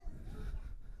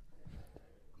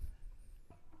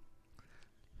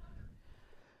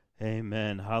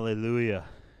Amen. Hallelujah.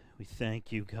 We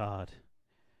thank you, God.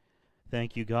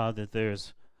 Thank you, God, that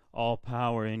there's all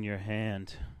power in your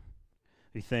hand.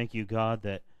 We thank you, God,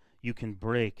 that you can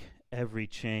break every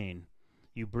chain.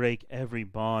 You break every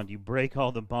bond. You break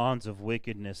all the bonds of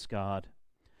wickedness, God.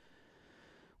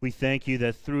 We thank you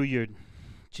that through your,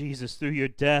 Jesus, through your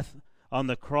death on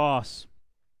the cross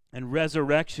and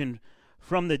resurrection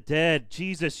from the dead,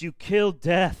 Jesus, you killed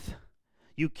death.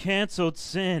 You canceled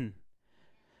sin.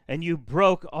 And you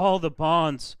broke all the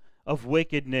bonds of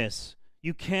wickedness.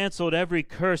 You canceled every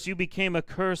curse. You became a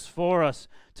curse for us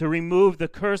to remove the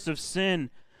curse of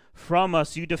sin from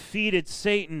us. You defeated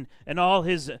Satan and all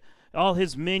his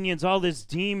minions, all his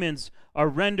demons are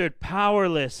rendered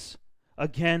powerless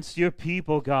against your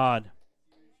people, God.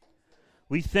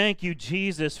 We thank you,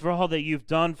 Jesus, for all that you've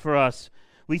done for us.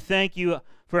 We thank you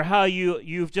for how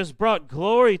you've just brought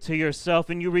glory to yourself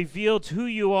and you revealed who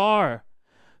you are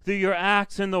through your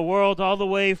acts in the world, all the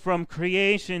way from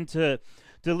creation to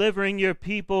delivering your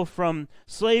people from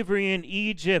slavery in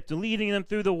Egypt, leading them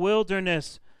through the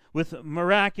wilderness with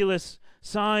miraculous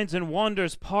signs and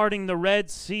wonders, parting the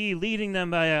Red Sea, leading them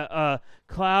by a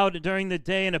cloud during the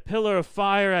day and a pillar of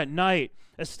fire at night,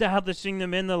 establishing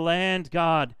them in the land,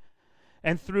 God.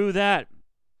 And through that,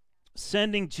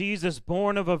 sending Jesus,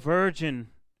 born of a virgin,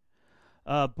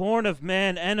 born of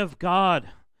man and of God,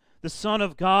 the Son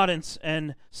of God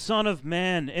and Son of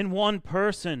Man in one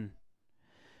person.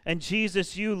 And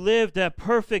Jesus, you lived that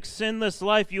perfect, sinless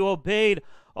life. You obeyed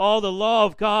all the law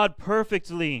of God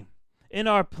perfectly in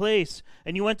our place.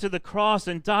 And you went to the cross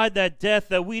and died that death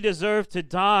that we deserve to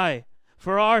die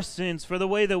for our sins, for the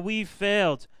way that we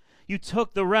failed. You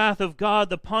took the wrath of God,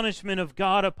 the punishment of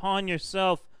God upon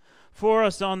yourself for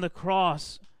us on the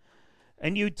cross.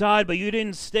 And you died, but you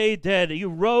didn't stay dead. You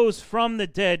rose from the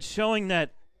dead, showing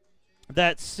that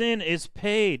sin is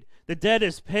paid, the debt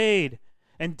is paid,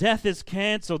 and death is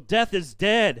canceled. Death is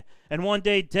dead, and one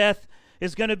day death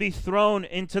is going to be thrown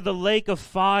into the lake of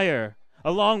fire,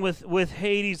 along with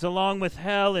Hades, along with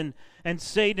hell, and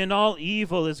Satan, and all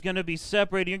evil is going to be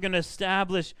separated. You're going to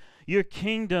establish your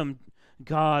kingdom,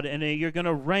 God, and you're going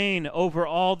to reign over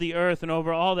all the earth and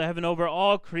over all the heaven, over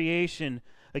all creation.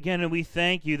 Again, and we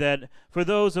thank you that for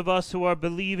those of us who are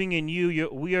believing in you,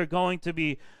 we are going to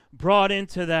be brought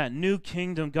into that new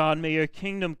kingdom, God. May your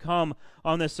kingdom come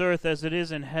on this earth as it is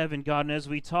in heaven, God. And as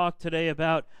we talk today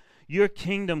about your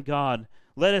kingdom, God,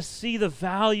 let us see the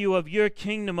value of your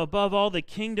kingdom above all the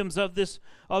kingdoms of this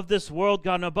world,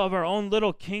 God, and above our own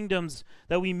little kingdoms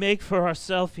that we make for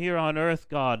ourselves here on earth,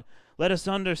 God. Let us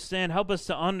understand, help us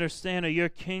to understand that your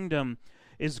kingdom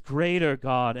is greater,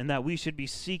 God, and that we should be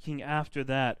seeking after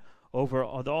that over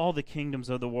all the kingdoms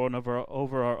of the world and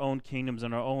over our own kingdoms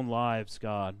and our own lives,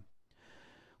 God.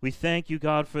 We thank you,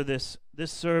 God, for this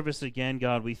service again,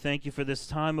 God. We thank you for this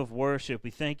time of worship.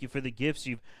 We thank you for the gifts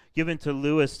you've given to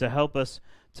Lewis to help us,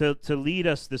 to lead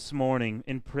us this morning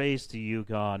in praise to you,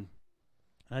 God.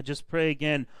 And I just pray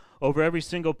again over every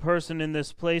single person in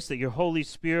this place that your Holy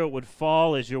Spirit would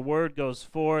fall as your word goes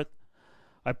forth.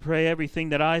 I pray everything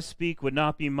that I speak would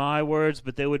not be my words,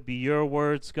 but they would be your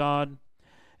words, God.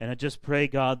 And I just pray,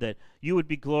 God, that you would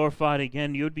be glorified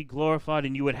again. You would be glorified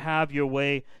and you would have your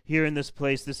way here in this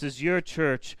place. This is your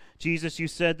church. Jesus, you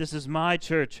said, this is my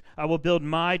church. I will build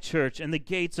my church, and the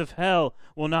gates of hell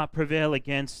will not prevail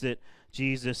against it,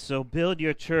 Jesus. So build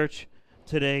your church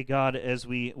today, God, as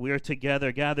we are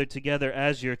together, gathered together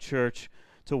as your church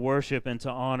to worship and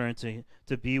to honor and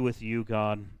to be with you,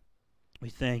 God. We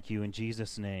thank you in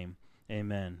Jesus' name.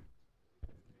 Amen.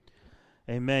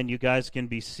 Amen. You guys can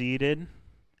be seated.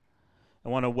 I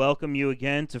want to welcome you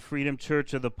again to Freedom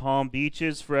Church of the Palm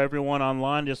Beaches. For everyone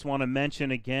online, just want to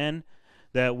mention again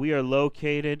that we are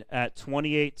located at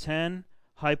 2810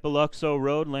 Hypoluxo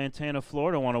Road, Lantana,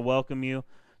 Florida. I want to welcome you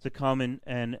to come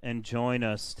and join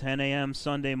us. 10 a.m.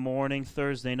 Sunday morning,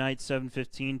 Thursday night,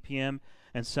 7:15 p.m.,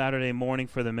 and Saturday morning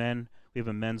for the men. We have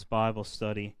a men's Bible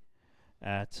study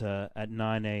at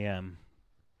 9 a.m.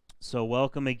 So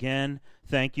welcome again.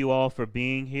 Thank you all for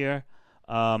being here.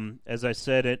 As I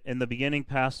said in the beginning,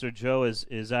 Pastor Joe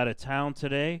is out of town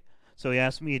today, so he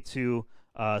asked me to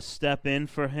step in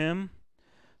for him.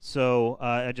 So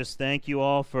I just thank you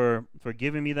all for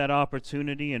giving me that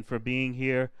opportunity and for being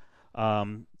here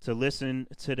to listen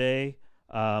today.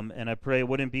 And I pray it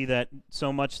wouldn't be that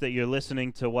so much that you're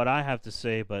listening to what I have to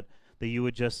say, but that you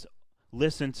would just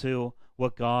listen to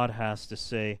what God has to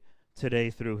say today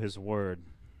through his word.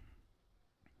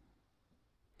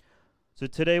 So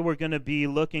today we're going to be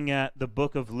looking at the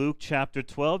book of Luke chapter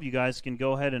 12. You guys can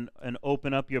go ahead and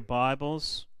open up your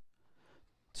Bibles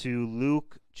to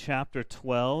Luke chapter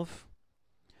 12.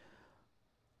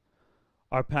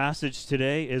 Our passage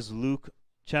today is Luke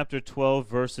chapter 12,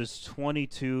 verses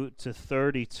 22 to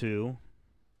 32.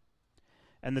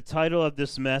 And the title of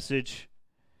this message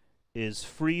is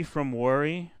Free from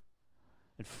Worry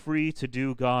and Free to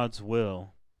Do God's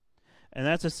Will. And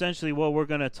that's essentially what we're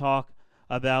going to talk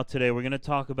about today. We're going to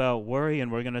talk about worry,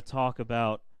 and we're going to talk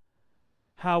about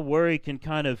how worry can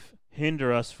kind of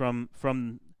hinder us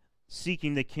from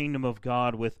seeking the kingdom of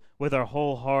God with our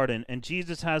whole heart. And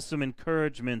Jesus has some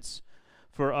encouragements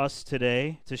for us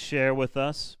today to share with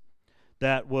us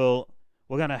that will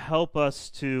going to help us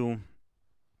to,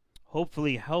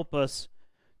 hopefully help us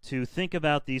to think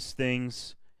about these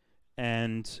things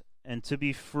and to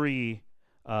be free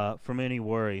from any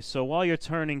worry. So while you're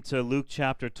turning to Luke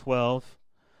chapter 12,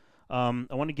 I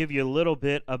want to give you a little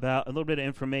bit of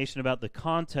information about the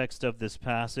context of this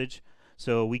passage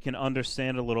so we can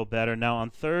understand a little better. Now on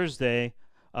Thursday,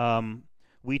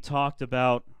 we talked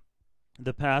about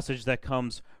the passage that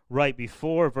comes right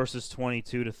before verses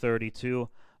 22 to 32,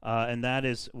 and that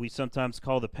is we sometimes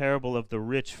call the parable of the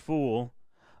rich fool.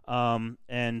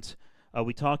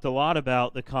 We talked a lot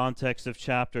about the context of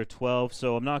chapter 12,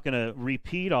 so I'm not going to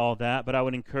repeat all that, but I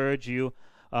would encourage you,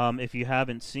 if you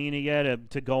haven't seen it yet,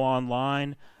 to go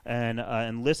online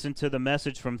and listen to the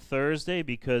message from Thursday,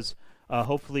 because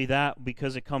hopefully that,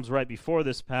 because it comes right before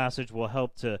this passage, will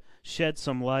help to shed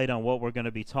some light on what we're going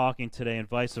to be talking today, and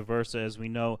vice versa. As we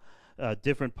know,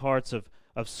 different parts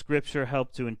of Scripture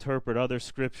help to interpret other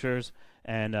Scriptures,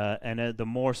 and the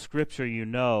more Scripture you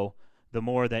know, the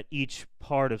more that each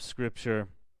part of Scripture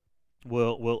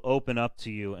will open up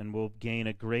to you and will gain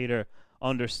a greater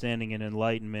understanding and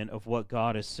enlightenment of what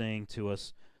God is saying to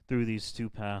us through these two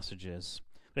passages.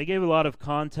 But I gave a lot of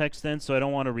context then, so I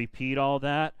don't want to repeat all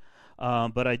that,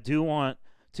 but I do want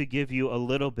to give you a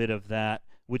little bit of that,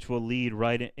 which will lead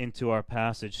right into our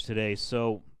passage today.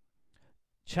 So,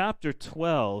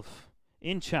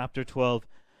 in chapter 12,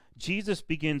 Jesus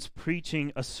begins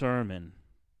preaching a sermon.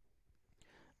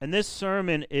 And this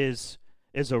sermon is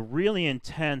a really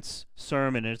intense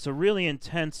sermon, and it's a really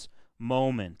intense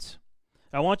moment.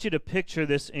 I want you to picture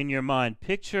this in your mind.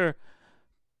 Picture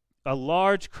a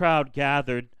large crowd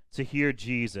gathered to hear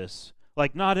Jesus,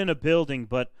 like not in a building,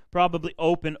 but probably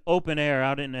open air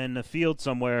out in a field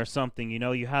somewhere or something. You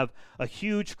know, you have a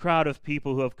huge crowd of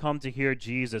people who have come to hear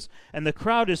Jesus, and the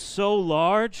crowd is so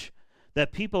large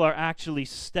that people are actually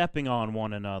stepping on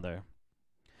one another.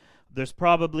 There's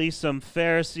probably some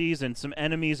Pharisees and some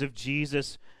enemies of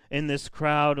Jesus in this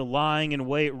crowd, lying in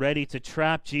wait, ready to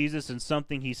trap Jesus in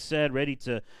something he said, ready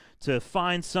to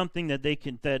find something that they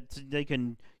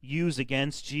can use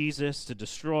against Jesus to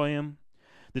destroy him.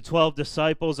 The 12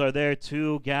 disciples are there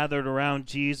too, gathered around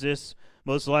Jesus.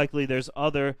 Most likely there's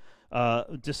other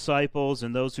disciples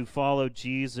and those who followed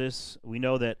Jesus. We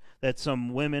know that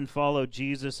some women followed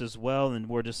Jesus as well and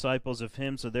were disciples of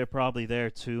him, so they're probably there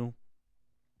too.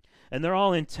 And they're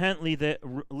all intently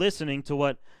listening to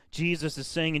what Jesus is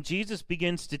saying. And Jesus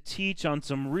begins to teach on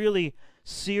some really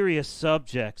serious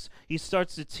subjects. He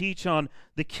starts to teach on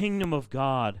the kingdom of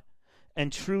God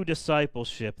and true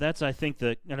discipleship. That's, I think,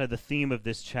 the theme of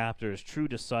this chapter is true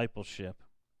discipleship.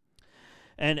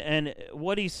 And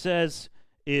what he says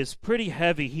is pretty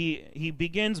heavy. He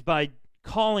begins by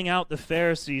calling out the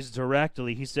Pharisees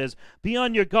directly. He says, "Be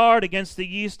on your guard against the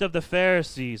yeast of the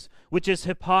Pharisees, which is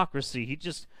hypocrisy." He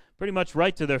just pretty much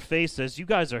right to their face says, "You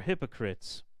guys are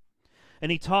hypocrites."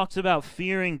 And he talks about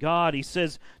fearing God. He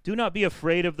says, "Do not be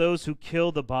afraid of those who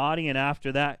kill the body, and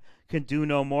after that can do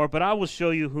no more. But I will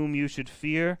show you whom you should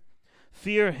fear.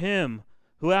 Fear him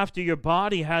who after your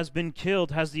body has been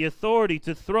killed has the authority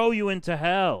to throw you into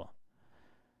hell."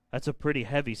 That's a pretty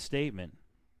heavy statement.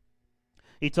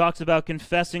 He talks about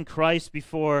confessing Christ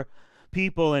before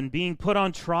people and being put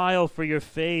on trial for your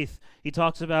faith. He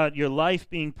talks about your life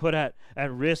being put at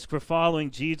risk for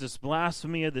following Jesus,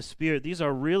 blasphemy of the Spirit. These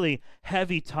are really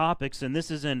heavy topics, and this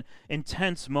is an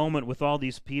intense moment with all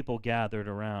these people gathered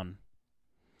around.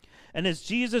 And as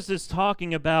Jesus is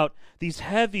talking about these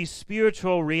heavy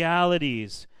spiritual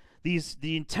realities,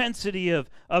 the intensity of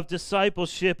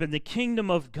discipleship and the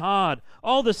kingdom of God,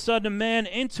 all of a sudden a man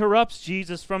interrupts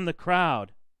Jesus from the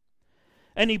crowd.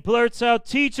 And he blurts out,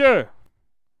 "Teacher,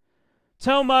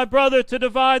 tell my brother to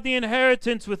divide the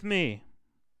inheritance with me."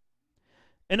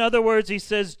 In other words, he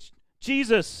says,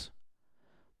 "Jesus,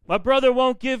 my brother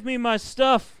won't give me my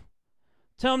stuff.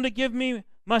 Tell him to give me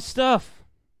my stuff."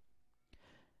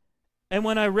 And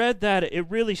when I read that, it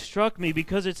really struck me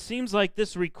because it seems like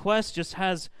this request just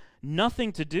has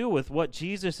nothing to do with what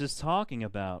Jesus is talking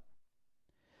about.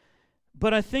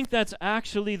 But I think that's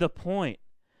actually the point.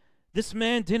 this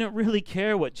man didn't really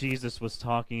care what Jesus was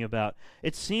talking about.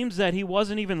 It seems that he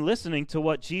wasn't even listening to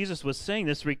what Jesus was saying.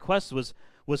 This request was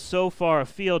so far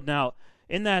afield. Now,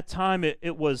 in that time,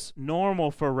 it was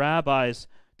normal for rabbis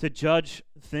to judge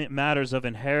matters of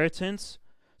inheritance.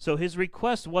 So his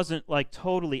request wasn't like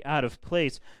totally out of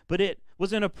place, but it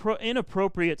was an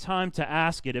inappropriate time to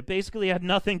ask it. It basically had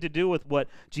nothing to do with what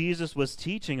Jesus was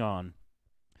teaching on.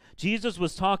 Jesus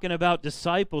was talking about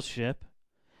discipleship,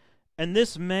 and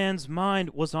this man's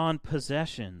mind was on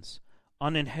possessions,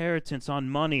 on inheritance, on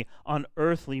money, on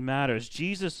earthly matters.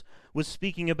 Jesus was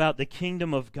speaking about the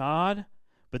kingdom of God,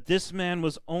 but this man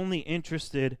was only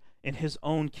interested in his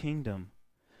own kingdom.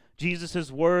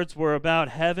 Jesus' words were about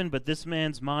heaven, but this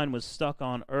man's mind was stuck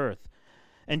on earth.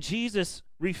 And Jesus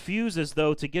refuses,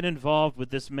 though, to get involved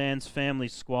with this man's family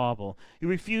squabble. He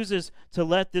refuses to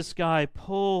let this guy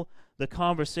pull the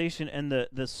conversation and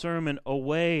the sermon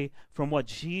away from what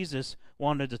Jesus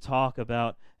wanted to talk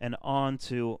about and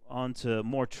onto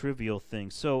more trivial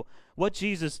things. So what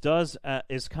Jesus does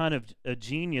is kind of a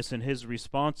genius in his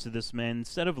response to this man.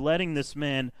 Instead of letting this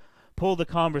man pull the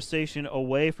conversation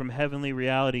away from heavenly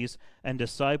realities and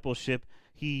discipleship,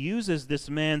 he uses this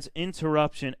man's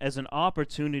interruption as an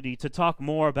opportunity to talk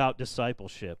more about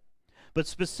discipleship, but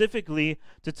specifically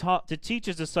to teach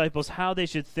his disciples how they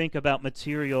should think about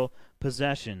material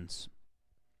possessions.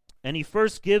 And he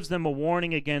first gives them a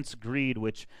warning against greed,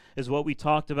 which is what we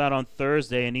talked about on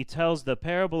Thursday, and he tells the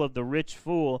parable of the rich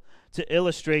fool to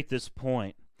illustrate this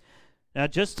point. Now,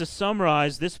 just to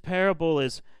summarize, this parable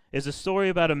is a story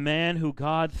about a man who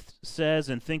God says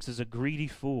and thinks is a greedy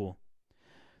fool.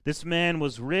 This man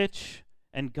was rich,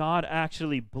 and God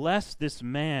actually blessed this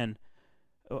man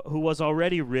who was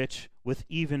already rich with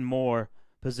even more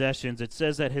possessions. It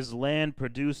says that his land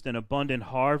produced an abundant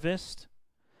harvest,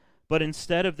 but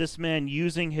instead of this man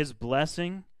using his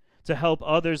blessing to help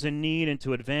others in need and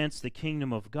to advance the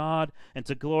kingdom of God and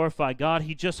to glorify God,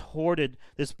 he just hoarded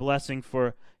this blessing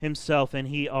for himself, and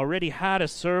he already had a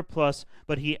surplus,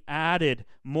 but he added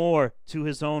more to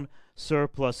his own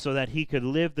surplus so that he could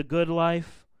live the good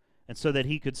life and so that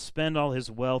he could spend all his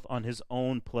wealth on his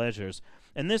own pleasures.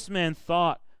 And this man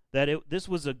thought that this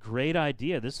was a great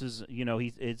idea. This is,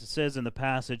 it says in the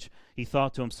passage, he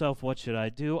thought to himself, what should I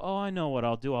do? Oh, I know what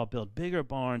I'll do. I'll build bigger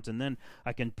barns, and then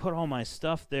I can put all my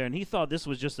stuff there. And he thought this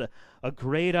was just a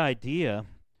great idea.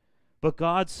 But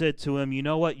God said to him, you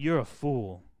know what? You're a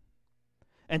fool.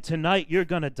 And tonight you're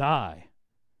going to die.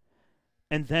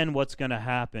 And then what's going to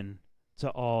happen to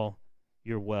all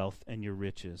your wealth and your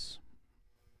riches?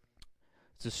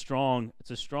 It's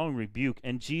a strong rebuke.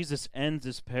 And Jesus ends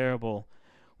this parable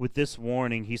with this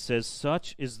warning. He says,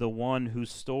 such is the one who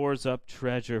stores up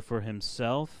treasure for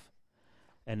himself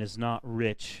and is not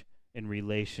rich in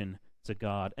relation to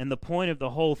God. And the point of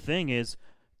the whole thing is,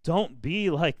 don't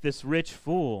be like this rich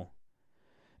fool.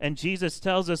 And Jesus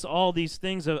tells us all these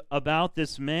things about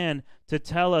this man to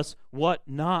tell us what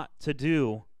not to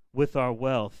do with our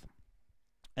wealth.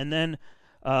 And then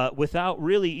without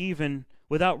really even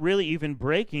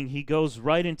breaking, he goes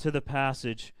right into the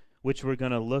passage which we're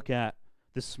going to look at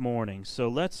this morning. So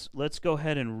let's go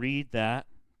ahead and read that.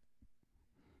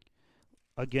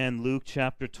 Again, Luke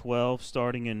chapter 12,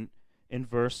 starting in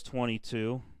verse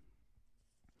 22.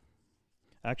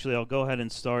 Actually, I'll go ahead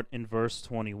and start in verse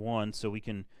 21 so we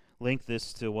can link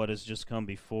this to what has just come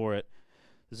before it.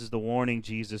 This is the warning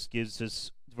Jesus gives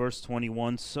us. Verse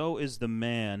 21, so is the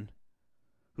man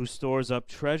who stores up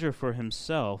treasure for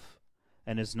himself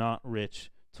and is not rich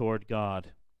toward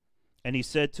God. And he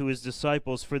said to his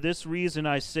disciples, for this reason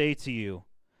I say to you,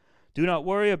 do not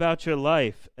worry about your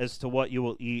life as to what you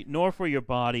will eat, nor for your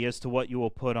body as to what you will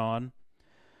put on.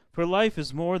 For life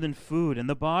is more than food, and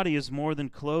the body is more than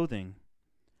clothing.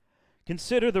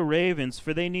 Consider the ravens,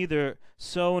 for they neither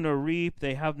sow nor reap,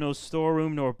 they have no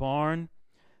storeroom nor barn,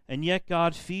 and yet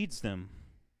God feeds them.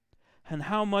 And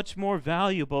how much more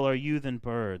valuable are you than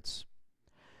birds?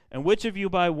 And which of you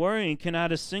by worrying can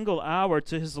add a single hour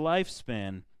to his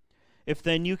lifespan? If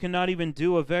then you cannot even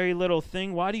do a very little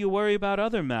thing, why do you worry about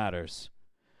other matters?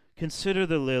 Consider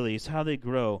the lilies, how they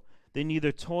grow. They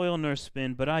neither toil nor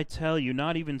spin, but I tell you,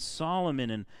 not even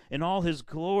Solomon in all his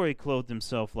glory clothed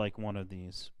himself like one of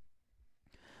these.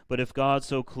 But if God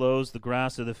so clothes the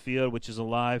grass of the field, which is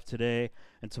alive today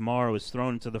and tomorrow is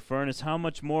thrown into the furnace, how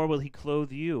much more will he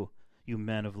clothe you, you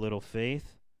men of little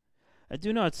faith? And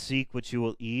do not seek what you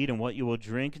will eat and what you will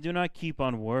drink, and do not keep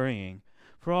on worrying.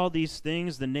 For all these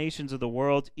things the nations of the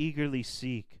world eagerly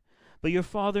seek. But your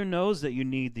Father knows that you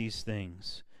need these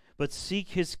things. But seek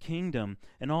his kingdom,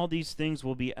 and all these things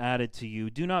will be added to you.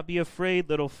 Do not be afraid,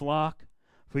 little flock,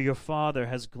 for your Father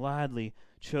has gladly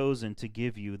chosen to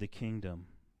give you the kingdom.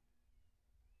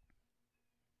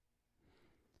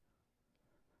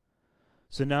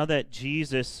 So now that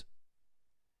Jesus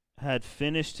had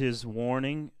finished his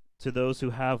warning to those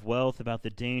who have wealth about the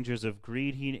dangers of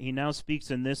greed, he now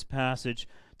speaks in this passage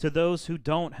to those who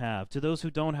don't have,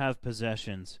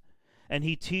 possessions, and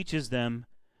he teaches them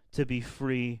to be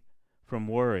free from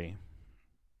worry.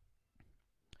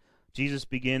 Jesus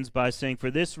begins by saying,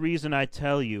 "For this reason I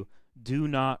tell you, do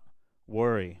not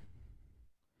worry."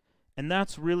 And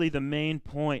that's really the main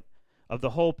point of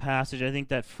the whole passage. I think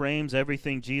that frames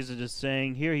everything Jesus is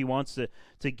saying here. He wants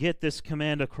to get this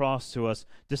command across to us.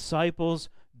 Disciples,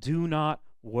 do not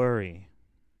worry.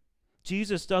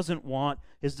 Jesus doesn't want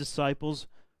his disciples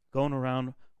going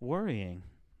around worrying.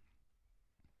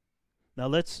 Now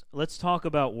let's talk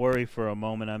about worry for a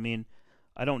moment. I mean,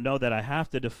 I don't know that I have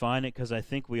to define it because I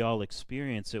think we all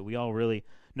experience it. We all really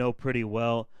know pretty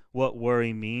well what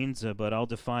worry means, but I'll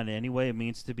define it anyway. It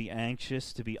means to be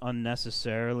anxious, to be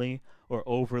unnecessarily or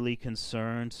overly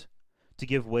concerned, to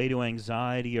give way to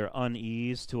anxiety or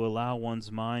unease, to allow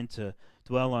one's mind to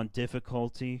dwell on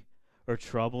difficulty or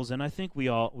troubles. And I think we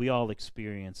all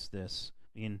experience this.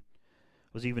 I mean, I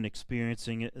was even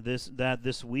experiencing that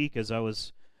this week as I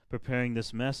was preparing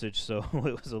this message, so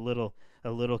it was a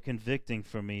little convicting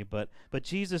for me. But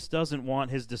Jesus doesn't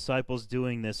want his disciples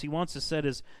doing this. He wants to set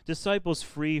his disciples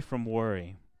free from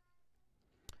worry.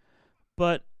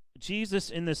 But Jesus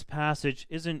in this passage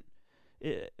isn't.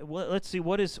 Let's see,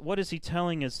 what is he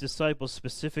telling his disciples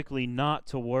specifically not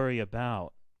to worry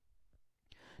about?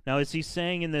 Now, is he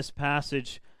saying in this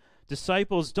passage,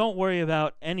 disciples, don't worry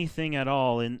about anything at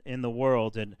all in the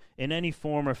world and in any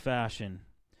form or fashion?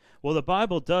 Well, the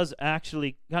Bible does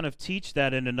actually kind of teach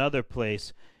that in another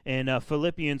place. In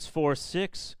Philippians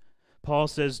 4:6, Paul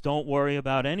says, don't worry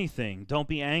about anything. Don't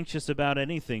be anxious about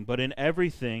anything, but in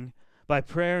everything, by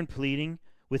prayer and pleading,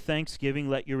 with thanksgiving,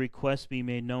 let your requests be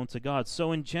made known to God.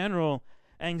 So in general,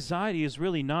 anxiety is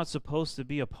really not supposed to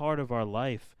be a part of our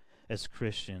life as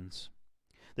Christians.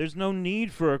 There's no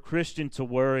need for a Christian to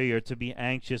worry or to be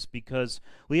anxious because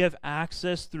we have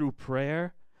access through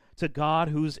prayer to God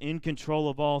who's in control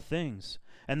of all things.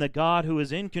 And the God who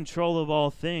is in control of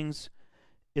all things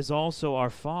is also our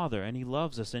Father, and he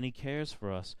loves us and he cares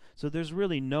for us. So there's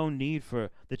really no need for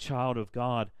the child of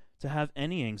God to have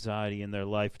any anxiety in their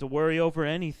life, to worry over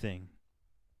anything.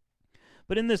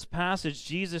 But in this passage,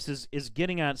 Jesus is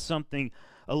getting at something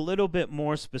a little bit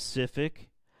more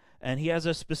specific, and he has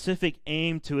a specific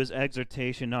aim to his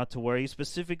exhortation not to worry. He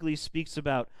specifically speaks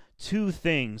about two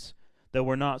things that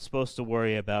we're not supposed to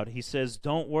worry about. He says,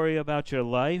 don't worry about your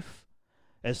life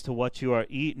as to what you are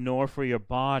eat, nor for your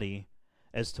body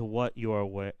as to what you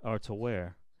are to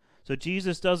wear. So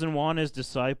Jesus doesn't want his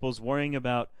disciples worrying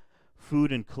about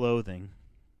food and clothing.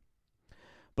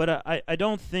 But I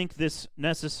don't think this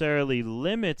necessarily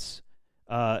limits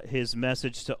his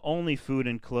message to only food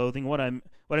and clothing. What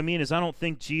I mean is I don't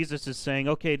think Jesus is saying,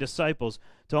 okay, disciples,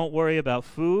 don't worry about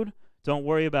food, don't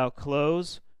worry about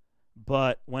clothes,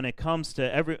 but when it comes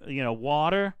to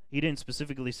water, he didn't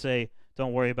specifically say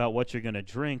don't worry about what you're going to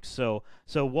drink. So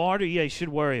water, yeah, you should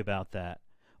worry about that.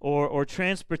 Or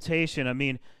transportation, I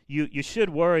mean, you should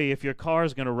worry if your car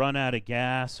is going to run out of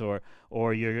gas, or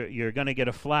you're going to get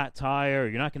a flat tire, or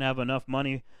you're not going to have enough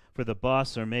money for the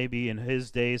bus, or maybe in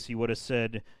his days he would have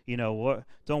said,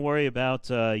 don't worry about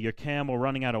your camel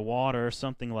running out of water or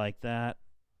something like that.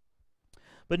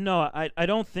 But no, I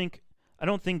don't think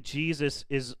Jesus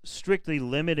is strictly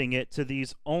limiting it to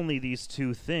only these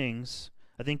two things.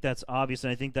 I think that's obvious,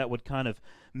 and I think that would kind of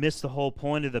miss the whole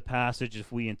point of the passage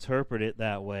if we interpret it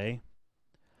that way.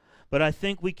 But I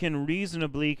think we can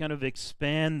reasonably kind of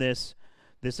expand this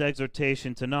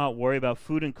exhortation to not worry about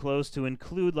food and clothes to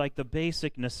include like the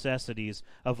basic necessities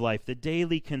of life, the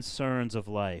daily concerns of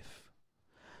life.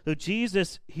 So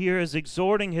Jesus here is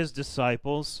exhorting his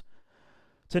disciples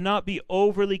to not be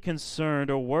overly concerned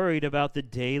or worried about the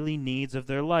daily needs of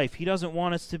their life. He doesn't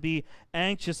want us to be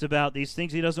anxious about these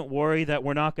things. He doesn't worry that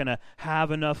we're not going to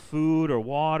have enough food or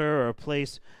water or a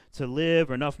place to live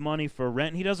or enough money for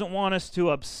rent. He doesn't want us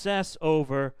to obsess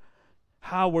over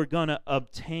how we're going to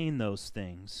obtain those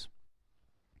things.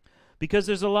 Because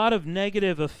there's a lot of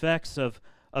negative effects of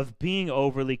being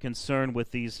overly concerned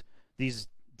with these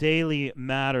daily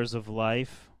matters of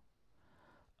life.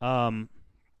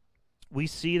 We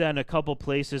see that in a couple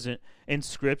places in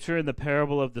Scripture. In the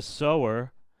parable of the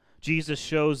sower, Jesus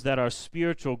shows that our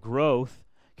spiritual growth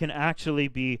can actually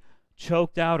be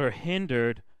choked out or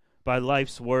hindered by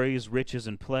life's worries, riches,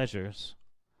 and pleasures.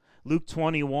 Luke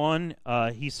 21,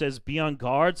 he says, "Be on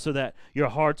guard so that your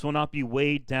hearts will not be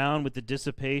weighed down with the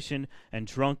dissipation and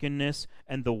drunkenness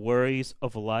and the worries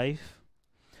of life."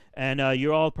 And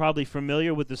you're all probably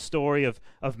familiar with the story of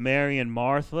Mary and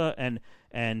Martha,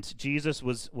 and Jesus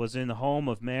was in the home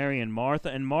of Mary and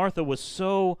Martha was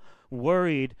so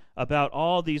worried about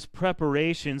all these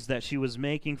preparations that she was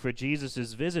making for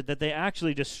Jesus' visit that they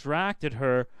actually distracted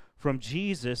her from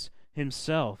Jesus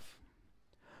himself.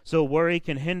 So worry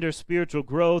can hinder spiritual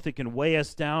growth, it can weigh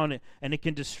us down, and it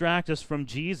can distract us from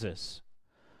Jesus.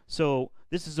 So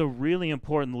this is a really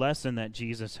important lesson that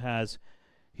Jesus has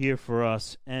here for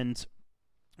us. And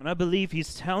I believe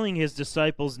he's telling his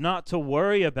disciples not to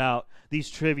worry about these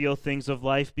trivial things of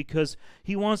life because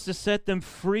he wants to set them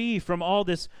free from all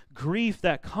this grief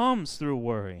that comes through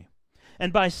worry.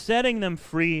 And by setting them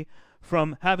free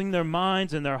from having their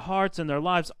minds and their hearts and their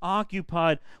lives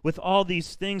occupied with all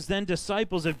these things, then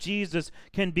disciples of Jesus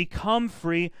can become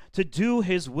free to do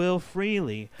his will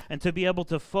freely and to be able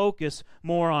to focus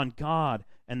more on God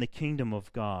and the kingdom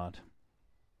of God.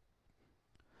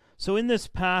 So in this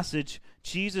passage,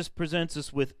 Jesus presents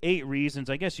us with 8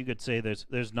 reasons. I guess you could say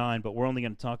there's 9, but we're only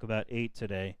going to talk about 8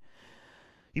 today.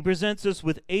 He presents us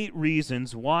with 8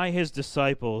 reasons why his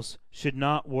disciples should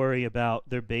not worry about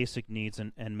their basic needs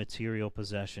and material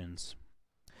possessions.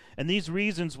 And these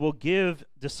reasons will give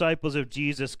disciples of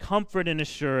Jesus comfort and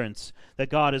assurance that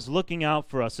God is looking out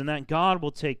for us and that God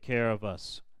will take care of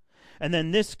us. And then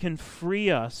this can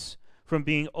free us from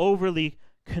being overly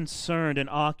concerned and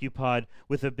occupied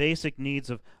with the basic needs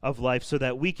of life so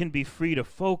that we can be free to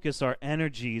focus our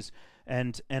energies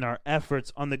and our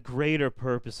efforts on the greater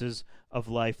purposes of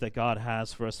life that God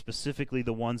has for us, specifically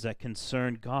the ones that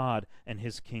concern God and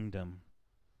his kingdom.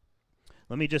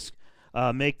 Let me just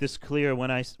make this clear.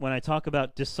 When I talk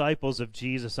about disciples of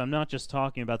Jesus, I'm not just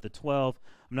talking about the 12.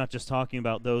 I'm not just talking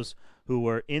about those who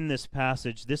were in this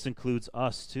passage. This includes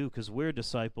us too, because we're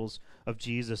disciples of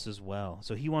Jesus as well.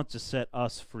 So he wants to set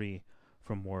us free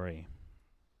from worry.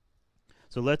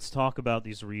 So let's talk about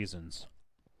these reasons.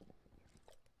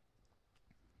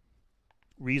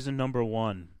 Reason number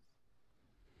 1.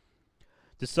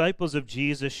 Disciples of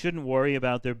Jesus shouldn't worry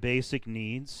about their basic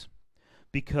needs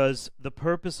because the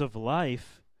purpose of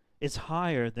life is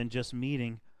higher than just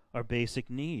meeting our basic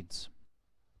needs.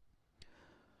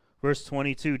 Verse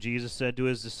 22, Jesus said to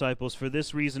his disciples, "For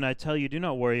this reason I tell you, do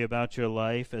not worry about your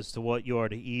life as to what you are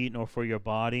to eat, nor for your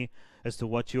body as to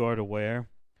what you are to wear.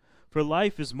 For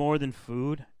life is more than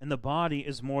food, and the body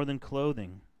is more than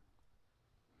clothing."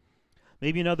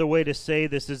 Maybe another way to say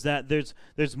this is that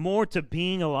there's more to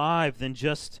being alive than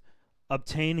just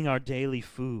obtaining our daily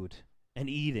food and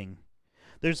eating.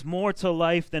 There's more to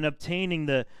life than obtaining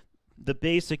the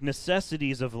basic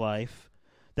necessities of life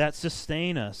that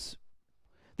sustain us.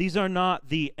 These are not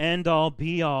the end-all,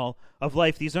 be-all of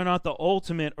life. These are not the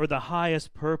ultimate or the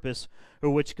highest purpose for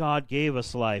which God gave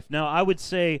us life. Now, I would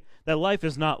say that life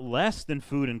is not less than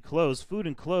food and clothes. Food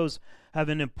and clothes have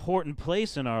an important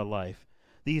place in our life.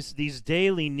 These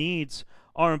daily needs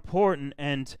are important,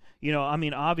 and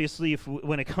obviously,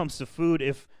 when it comes to food,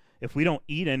 if we don't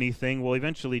eat anything, we'll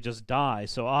eventually just die.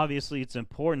 So obviously, it's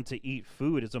important to eat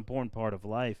food. It's an important part of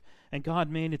life, and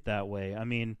God made it that way.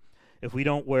 If we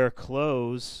don't wear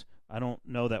clothes, I don't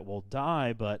know that we'll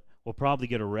die, but we'll probably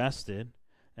get arrested.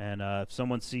 And if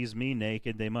someone sees me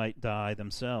naked, they might die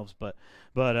themselves. But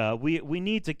we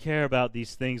need to care about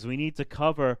these things. We need to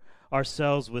cover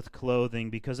ourselves with clothing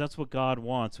because that's what God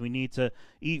wants. We need to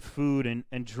eat food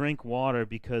and drink water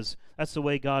because that's the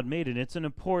way God made it. It's an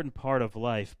important part of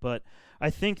life. But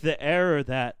I think the error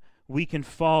that we can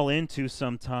fall into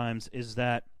sometimes is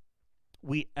that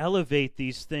we elevate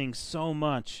these things so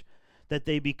much that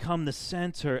they become the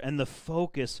center and the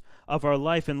focus of our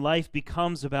life, and life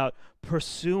becomes about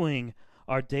pursuing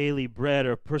our daily bread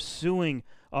or pursuing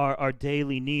our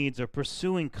daily needs or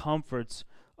pursuing comforts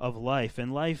of life.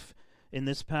 And life, in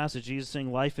this passage, Jesus is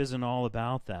saying life isn't all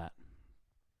about that.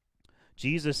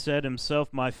 Jesus said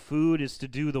himself, "My food is to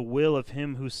do the will of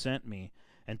him who sent me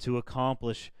and to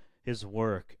accomplish his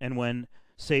work." And when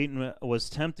Satan was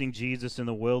tempting Jesus in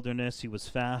the wilderness, he was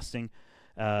fasting,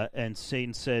 and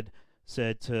Satan said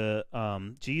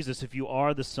to Jesus, "If you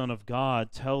are the Son of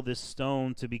God, tell this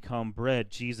stone to become bread."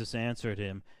 Jesus answered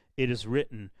him, "It is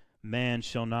written, man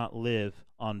shall not live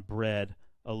on bread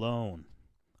alone."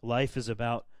 Life is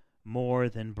about more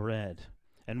than bread.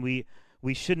 And we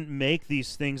shouldn't make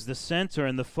these things the center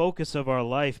and the focus of our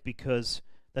life because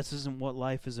this isn't what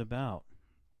life is about.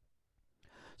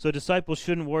 So disciples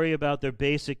shouldn't worry about their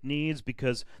basic needs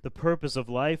because the purpose of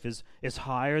life is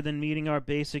higher than meeting our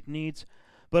basic needs,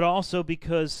 but also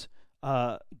because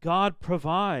God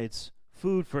provides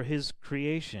food for his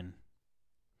creation.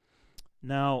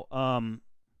 Now,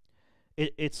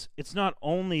 it's not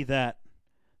only that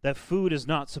food is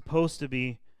not supposed to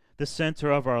be the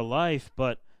center of our life,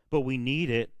 but we need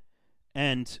it,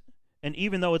 and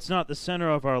even though it's not the center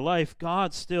of our life,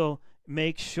 God still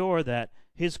makes sure that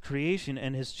his creation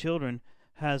and his children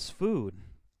has food.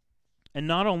 And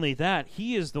not only that,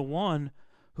 he is the one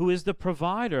who is the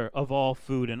provider of all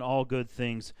food and all good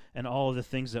things and all of the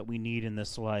things that we need in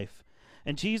this life.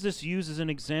 And Jesus uses an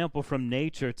example from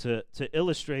nature to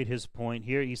illustrate his point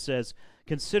here. He says,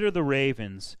 "Consider the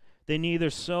ravens. They neither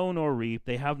sow nor reap.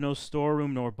 They have no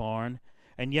storeroom nor barn,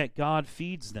 and yet God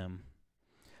feeds them.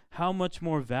 How much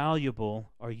more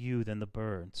valuable are you than the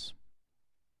birds?"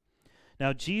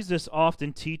 Now, Jesus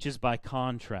often teaches by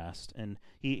contrast, and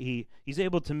he's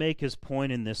able to make his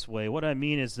point in this way. What I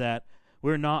mean is that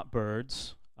we're not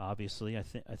birds, obviously. I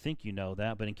think you know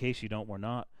that, but in case you don't, we're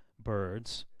not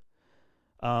birds.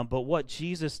 But what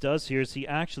Jesus does here is he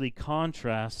actually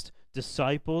contrasts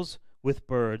disciples with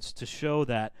birds to show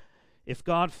that if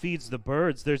God feeds the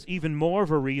birds, there's even more of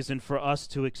a reason for us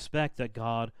to expect that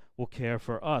God will care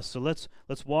for us. So let's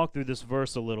walk through this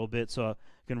verse a little bit so I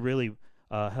can really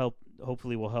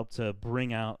hopefully will help to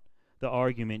bring out the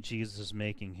argument Jesus is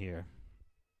making here.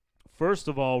 First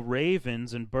of all,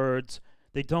 ravens and birds,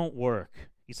 they don't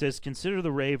work. He says, "Consider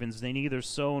the ravens, they neither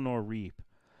sow nor reap."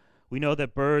 We know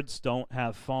that birds don't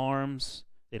have farms.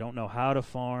 They don't know how to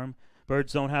farm.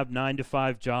 Birds don't have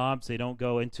 9-to-5 jobs. They don't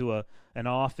go into an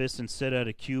office and sit at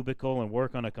a cubicle and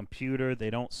work on a computer.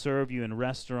 They don't serve you in a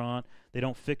restaurant. They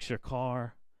don't fix your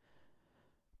car.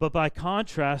 But by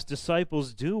contrast,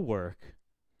 disciples do work.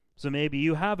 So maybe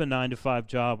you have a 9-to-5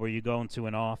 job where you go into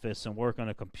an office and work on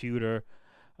a computer,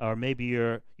 or maybe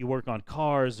you work on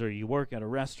cars, or you work at a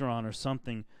restaurant or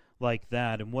something like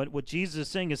that. And what Jesus is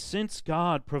saying is, since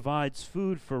God provides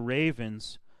food for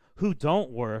ravens who don't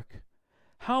work,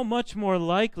 how much more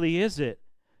likely is it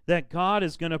that God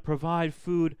is going to provide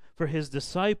food for his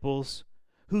disciples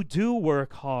who do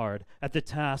work hard at the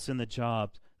tasks and the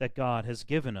jobs that God has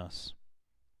given us?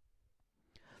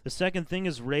 The second thing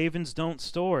is ravens don't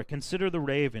store. Consider the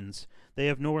ravens. They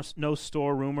have no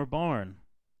storeroom or barn.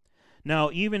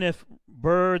 Now, even if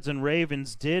birds and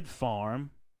ravens did farm,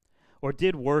 or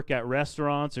did work at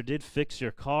restaurants, or did fix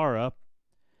your car up,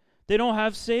 they don't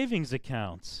have savings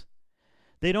accounts.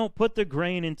 They don't put the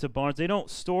grain into barns. They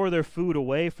don't store their food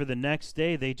away for the next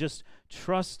day. They just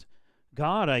trust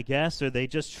God, I guess, or they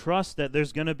just trust that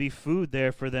there's going to be food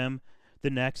there for them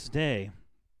the next day.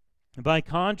 By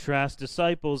contrast,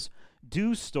 disciples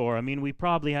do store. I mean, we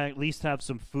probably at least have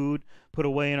some food put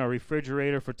away in our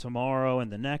refrigerator for tomorrow and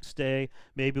the next day.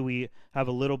 Maybe we have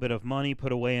a little bit of money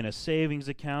put away in a savings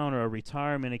account or a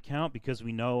retirement account because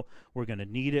we know we're going to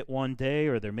need it one day,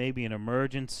 or there may be an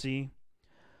emergency.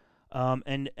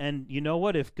 And you know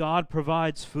what? If God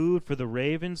provides food for the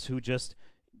ravens who just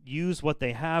use what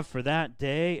they have for that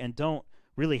day and don't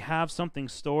really have something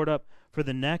stored up for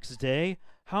the next day,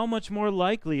 how much more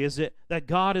likely is it that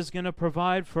God is going to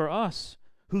provide for us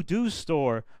who do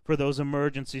store for those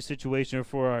emergency situations or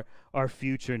for our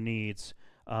future needs?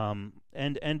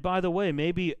 And by the way,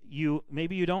 maybe you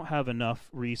don't have enough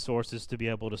resources to be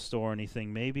able to store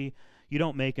anything. Maybe you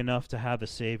don't make enough to have a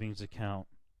savings account.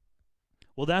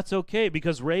 Well, that's okay,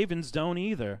 because ravens don't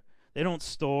either. They don't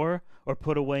store or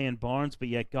put away in barns, but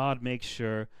yet God makes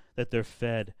sure that they're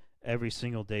fed every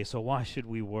single day. So why should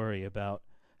we worry about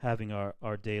having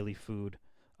our daily food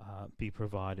be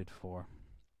provided for?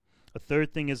 A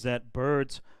third thing is that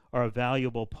birds are a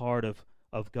valuable part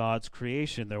of God's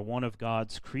creation. They're one of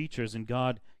God's creatures, and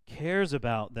God cares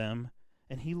about them,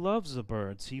 and he loves the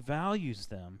birds. He values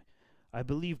them. I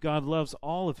believe God loves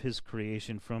all of his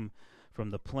creation, from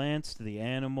the plants to the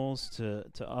animals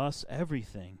to us,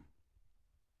 everything.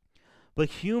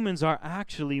 But humans are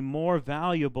actually more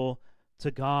valuable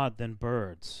to God than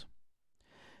birds.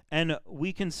 And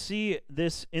we can see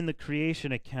this in the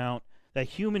creation account, that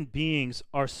human beings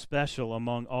are special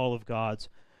among all of God's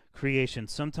creation.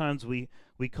 Sometimes we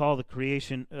call the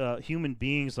creation, human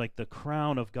beings, like the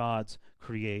crown of God's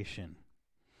creation.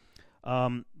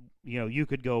 You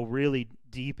could go really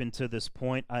deep into this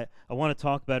point. I want to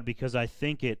talk about it because I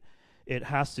think it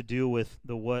has to do with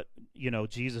what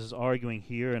Jesus is arguing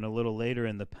here and a little later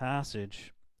in the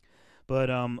passage. But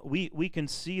we can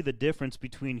see the difference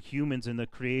between humans and the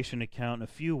creation account in a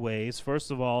few ways.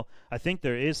 First of all, I think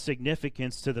there is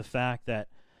significance to the fact that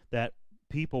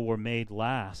people were made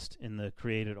last in the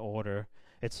created order.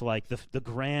 It's like the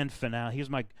grand finale. Here's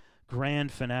my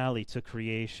grand finale to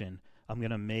creation. I'm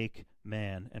going to make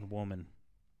man and woman.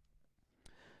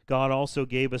 God also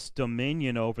gave us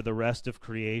dominion over the rest of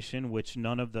creation, which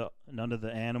none of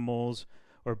the animals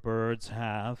or birds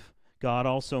have. God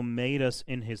also made us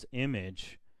in his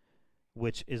image,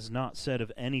 which is not said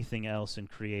of anything else in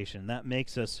creation. That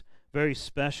makes us very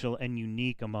special and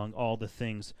unique among all the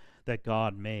things that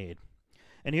God made.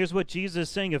 And here's what Jesus is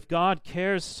saying: if God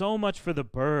cares so much for the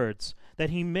birds that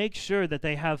he makes sure that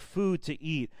they have food to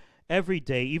eat every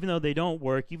day, even though they don't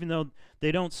work, even though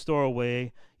they don't store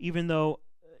away, even though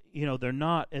they're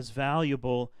not as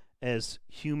valuable as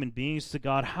human beings to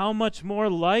God, how much more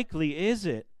likely is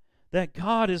it that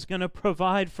God is going to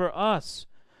provide for us,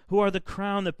 who are the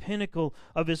crown, the pinnacle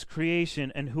of his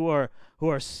creation, and who are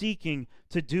seeking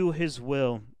to do his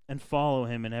will and follow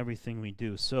him in everything we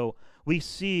do? So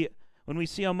when we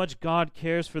see how much God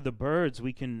cares for the birds,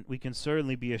 we can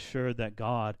certainly be assured that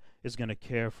God is going to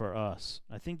care for us.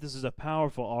 I think this is a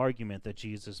powerful argument that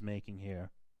Jesus is making here.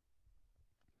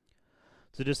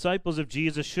 The disciples of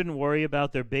Jesus shouldn't worry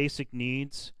about their basic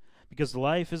needs, because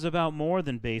life is about more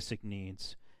than basic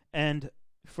needs. And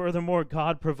furthermore,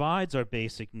 God provides our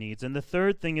basic needs. And the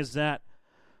third thing is that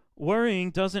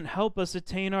worrying doesn't help us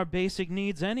attain our basic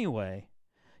needs anyway.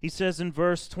 He says in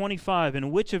verse 25,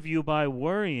 "And which of you by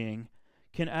worrying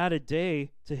can add a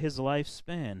day to his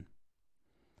lifespan?"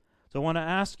 So I want to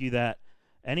ask you that.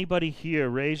 Anybody here,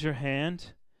 raise your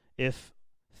hand if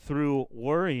through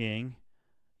worrying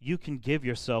you can give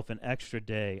yourself an extra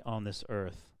day on this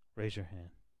earth. Raise your hand.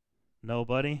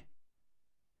 Nobody?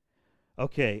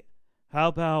 Okay, how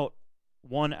about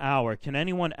 1 hour? Can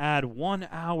anyone add 1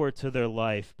 hour to their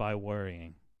life by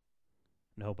worrying?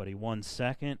 Nobody. 1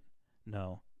 second?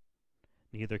 No.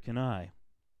 Neither can I.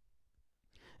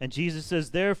 And Jesus says,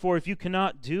 therefore, if you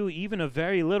cannot do even a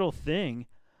very little thing,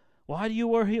 why do you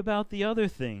worry about the other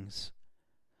things?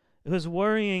 Because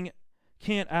worrying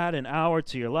can't add an hour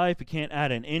to your life. It can't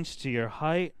add an inch to your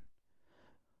height.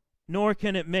 Nor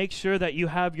can it make sure that you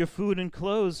have your food and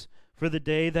clothes for the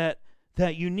day that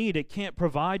you need. It can't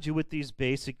provide you with these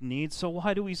basic needs. So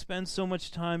why do we spend so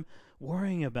much time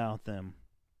worrying about them?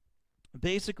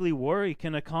 Basically, worry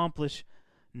can accomplish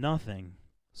nothing.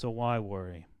 So why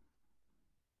worry?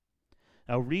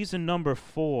 Now, reason number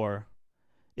 4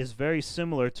 is very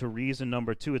similar to reason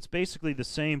number 2. It's basically the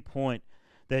same point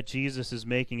that Jesus is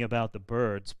making about the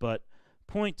birds, but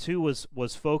point 2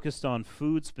 was focused on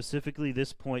food specifically.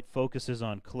 This point focuses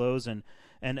on clothes, and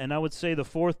I would say the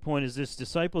fourth point is this: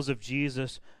 disciples of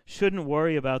Jesus shouldn't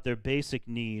worry about their basic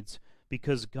needs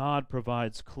because God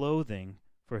provides clothing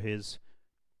for his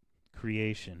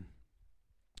creation.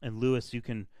 And Lewis, you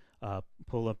can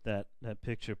pull up that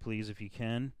picture, please, if you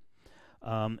can.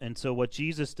 And so what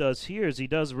Jesus does here is he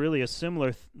does really a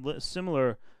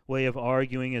similar way of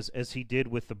arguing as he did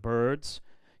with the birds.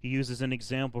 He uses an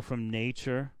example from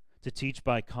nature to teach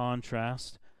by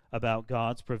contrast about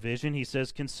God's provision. He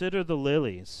says, "Consider the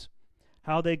lilies,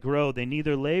 how they grow. They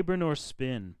neither labor nor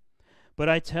spin. But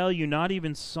I tell you, not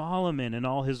even Solomon in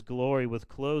all his glory was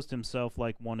clothed himself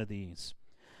like one of these.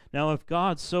 Now if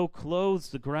God so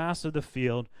clothes the grass of the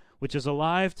field, which is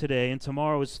alive today and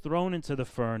tomorrow is thrown into the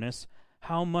furnace,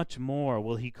 how much more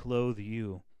will he clothe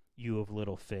you, you of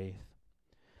little faith?"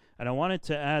 And I wanted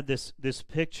to add this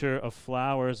picture of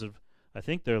flowers, of, I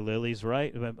think they're lilies,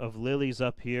 right? Of lilies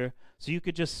up here, so you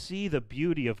could just see the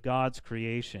beauty of God's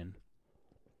creation.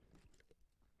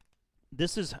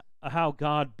 This is how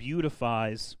God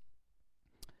beautifies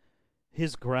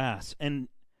his grass. And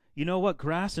you know what?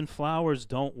 Grass and flowers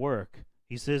don't work.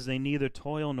 He says they neither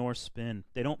toil nor spin.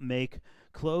 They don't make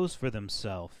clothes for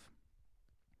themselves.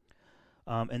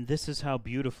 And this is how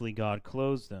beautifully God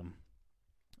clothes them.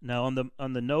 Now,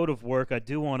 on the note of work, I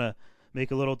do want to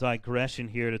make a little digression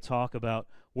here to talk about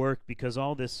work, because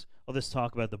all this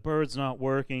talk about the birds not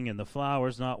working and the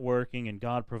flowers not working and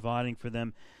God providing for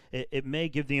them, it may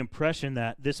give the impression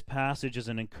that this passage is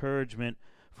an encouragement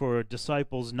for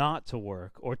disciples not to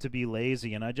work or to be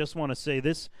lazy. And I just want to say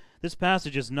this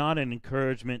passage is not an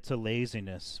encouragement to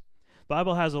laziness. The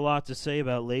Bible has a lot to say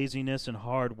about laziness and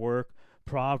hard work.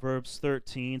 Proverbs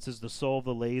 13 says, "The soul of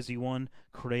the lazy one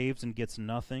craves and gets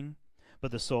nothing,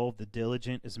 but the soul of the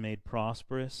diligent is made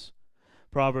prosperous."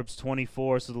 Proverbs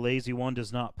 24 says, "The lazy one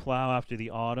does not plow after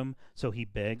the autumn, so he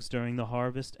begs during the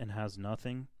harvest and has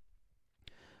nothing."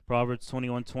 Proverbs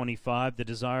 21:25, "The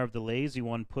desire of the lazy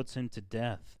one puts him to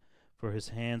death, for his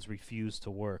hands refuse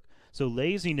to work." So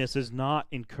laziness is not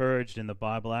encouraged in the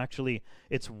Bible. Actually,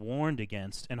 it's warned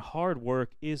against, and hard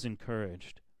work is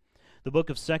encouraged. The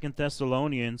book of 2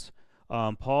 Thessalonians,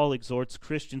 Paul exhorts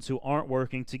Christians who aren't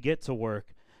working to get to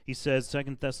work. He says,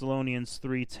 2 Thessalonians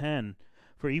 3:10,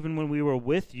 "For even when we were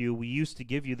with you, we used to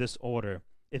give you this order.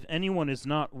 if anyone is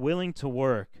not willing to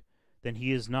work, then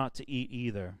he is not to eat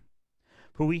either.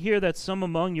 For we hear that some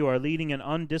among you are leading an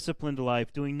undisciplined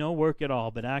life, doing no work at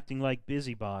all, but acting like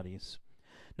busybodies.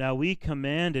 Now we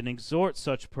command and exhort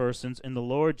such persons in the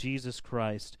Lord Jesus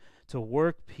Christ to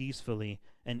work peacefully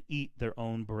and eat their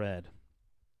own bread.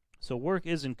 So work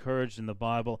is encouraged in the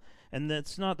Bible, and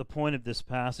that's not the point of this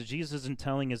passage. Jesus isn't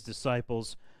telling his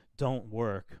disciples, don't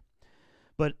work.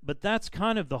 But that's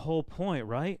kind of the whole point,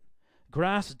 right?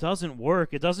 Grass doesn't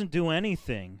work. It doesn't do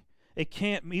anything. It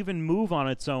can't even move on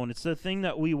its own. It's the thing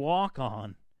that we walk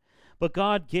on. But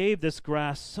God gave this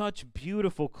grass such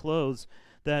beautiful clothes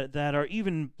that are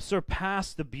even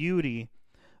surpass the beauty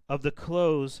of the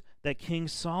clothes that King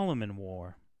Solomon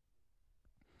wore.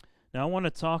 Now I want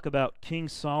to talk about King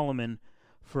Solomon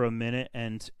for a minute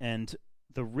and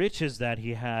the riches that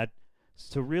he had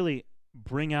to really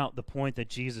bring out the point that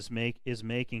Jesus is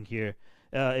making here.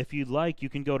 If you'd like, you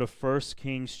can go to 1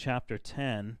 Kings chapter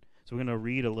 10. So we're going to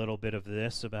read a little bit of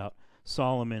this about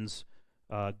Solomon's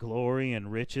glory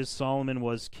and riches. Solomon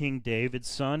was King David's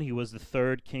son. He was the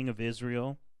third king of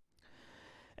Israel.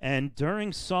 And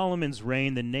during Solomon's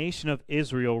reign, the nation of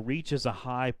Israel reaches a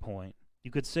high point.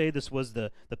 You could say this was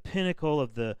the pinnacle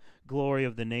of the glory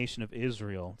of the nation of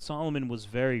Israel. Solomon was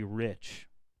very rich.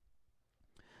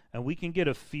 And we can get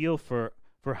a feel for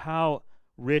how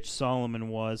rich Solomon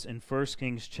was in 1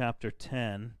 Kings chapter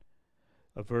 10.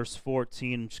 Verse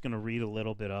 14, I'm just going to read a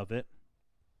little bit of it.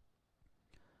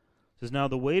 It says, Now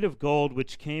the weight of gold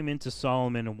which came into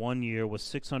Solomon in 1 year was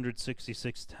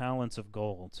 666 talents of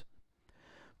gold.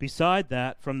 Beside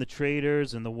that, from the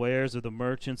traders and the wares of the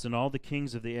merchants and all the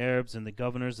kings of the Arabs and the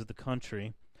governors of the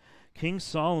country, King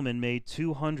Solomon made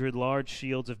 200 large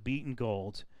shields of beaten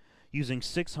gold, using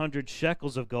 600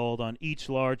 shekels of gold on each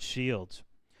large shield.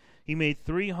 He made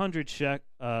 300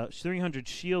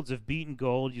 shields of beaten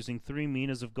gold, using 3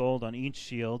 minas of gold on each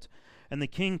shield, and the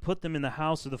king put them in the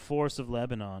house of the forest of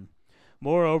Lebanon.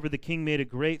 Moreover, the king made a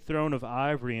great throne of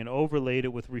ivory and overlaid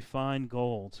it with refined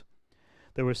gold.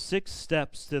 There were 6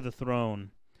 steps to the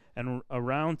throne, and a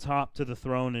round top to the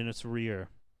throne in its rear,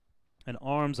 and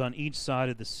arms on each side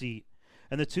of the seat,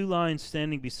 and the 2 lions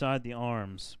standing beside the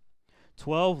arms.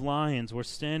 12 lions were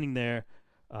standing there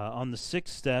on the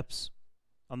 6 steps,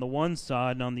 on the one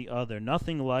side and on the other.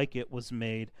 Nothing like it was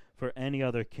made for any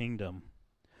other kingdom.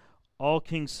 All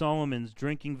King Solomon's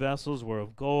drinking vessels were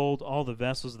of gold. All the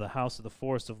vessels of the house of the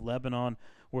forest of Lebanon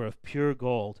were of pure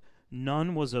gold.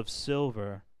 None was of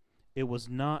silver. It was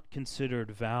not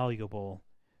considered valuable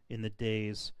in the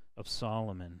days of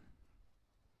Solomon.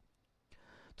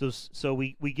 So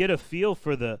we get a feel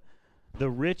for the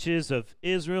riches of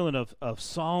Israel and of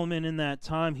Solomon in that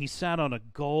time. He sat on a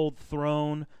gold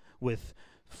throne with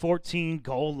 14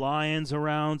 gold lions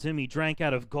around him. He drank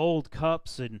out of gold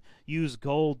cups and used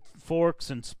gold forks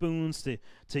and spoons to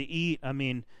eat. I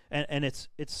mean, and it's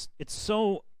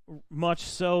so much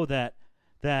so that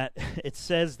it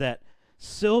says that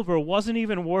silver wasn't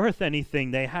even worth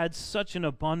anything. They had such an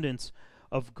abundance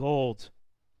of gold.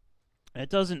 It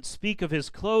doesn't speak of his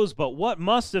clothes, but what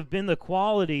must have been the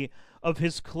quality of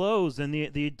his clothes and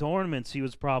the adornments he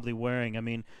was probably wearing. I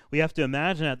mean, we have to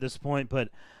imagine at this point, but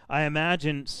I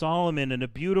imagine Solomon in a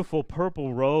beautiful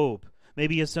purple robe.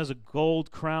 Maybe he has a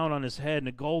gold crown on his head and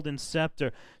a golden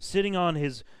scepter, sitting on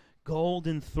his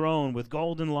golden throne with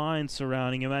golden lions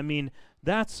surrounding him. I mean,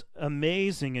 that's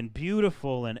amazing and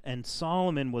beautiful, and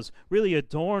Solomon was really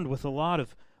adorned with a lot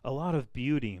of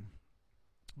beauty.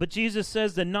 But Jesus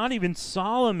says that not even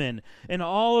Solomon in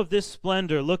all of this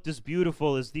splendor looked as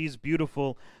beautiful as these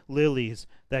beautiful lilies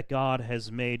that God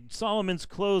has made. Solomon's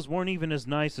clothes weren't even as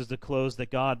nice as the clothes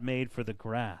that God made for the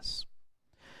grass.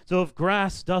 So if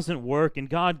grass doesn't work and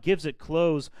God gives it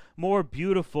clothes more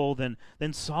beautiful than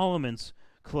Solomon's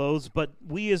clothes, but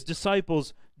we as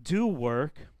disciples do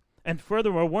work, and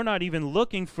furthermore, we're not even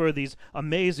looking for these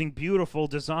amazing, beautiful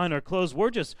designer clothes. We're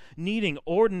just needing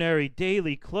ordinary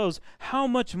daily clothes. How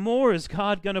much more is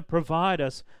God going to provide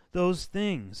us those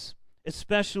things,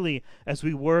 especially as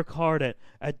we work hard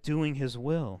at doing His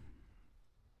will?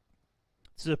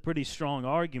 This is a pretty strong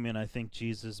argument, I think,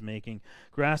 Jesus is making.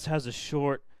 Grass has a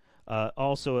short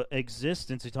also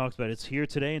existence. He talks about it's here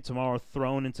today and tomorrow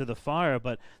thrown into the fire,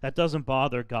 but that doesn't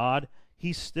bother God.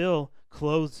 He still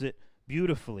clothes it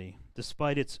beautifully,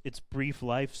 despite its brief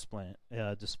lifespan.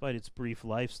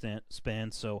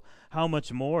 So, how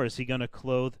much more is He going to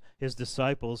clothe His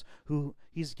disciples, who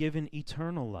He's given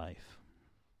eternal life?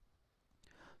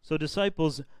 So,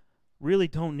 disciples really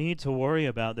don't need to worry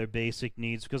about their basic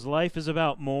needs, because life is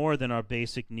about more than our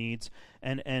basic needs.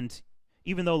 And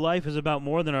even though life is about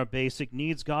more than our basic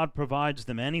needs, God provides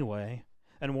them anyway.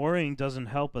 and worrying doesn't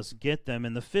help us get them.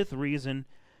 And the fifth reason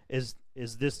is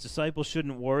this: disciples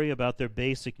shouldn't worry about their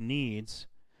basic needs,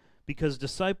 because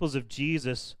disciples of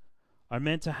Jesus are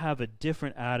meant to have a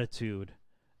different attitude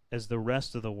as the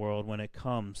rest of the world when it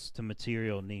comes to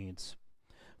material needs.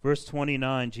 Verse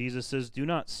 29, Jesus says, "Do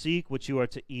not seek what you are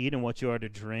to eat and what you are to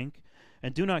drink,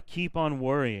 and do not keep on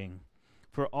worrying,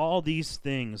 for all these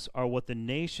things are what the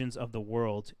nations of the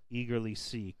world eagerly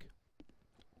seek."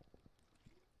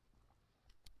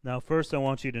 Now, first I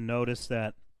want you to notice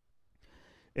that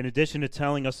in addition to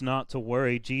telling us not to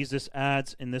worry, Jesus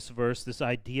adds in this verse this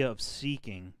idea of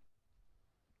seeking.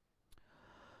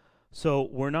 So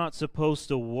we're not supposed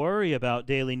to worry about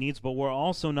daily needs, but we're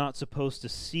also not supposed to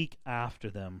seek after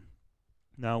them.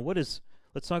 Now, let's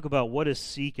talk about what does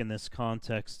seek in this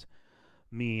context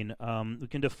mean. We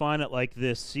can define it like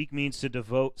this: seek means to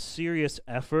devote serious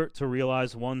effort to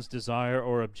realize one's desire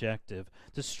or objective,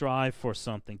 to strive for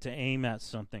something, to aim at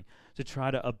something, to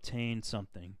try to obtain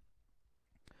something.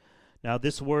 Now,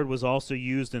 this word was also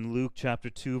used in Luke chapter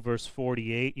 2, verse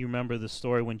 48. You remember the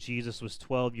story when Jesus was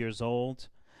 12 years old.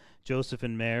 Joseph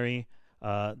and Mary,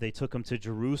 they took him to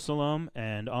Jerusalem,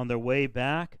 and on their way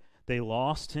back, they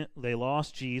lost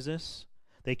Jesus.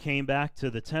 They came back to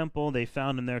the temple. They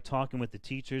found him there talking with the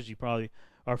teachers. You probably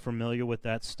are familiar with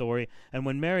that story. And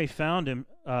when Mary found him,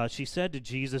 she said to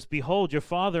Jesus, "Behold, your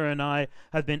father and I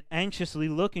have been anxiously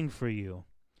looking for you."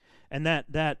 And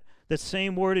that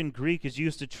same word in Greek is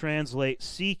used to translate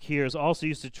seek here, is also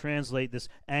used to translate this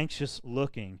anxious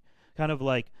looking. Kind of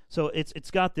like, so it's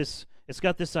got this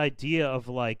idea of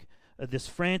like this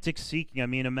frantic seeking. I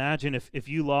mean, imagine if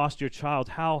you lost your child,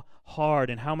 how hard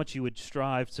and how much you would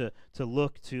strive to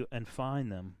look to and find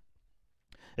them.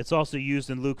 It's also used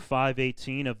in Luke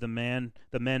 5:18 of the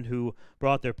men who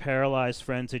brought their paralyzed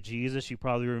friend to Jesus. You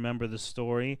probably remember the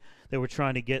story. They were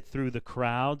trying to get through the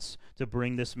crowds to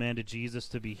bring this man to Jesus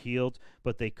to be healed,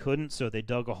 but they couldn't, so they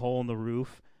dug a hole in the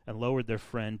roof and lowered their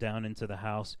friend down into the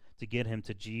house to get him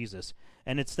to Jesus.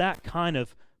 And it's that kind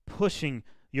of pushing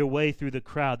your way through the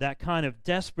crowd, that kind of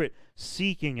desperate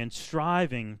seeking and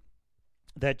striving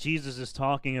that Jesus is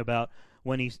talking about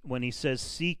when he says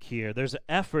seek here. There's an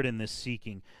effort in this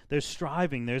seeking. There's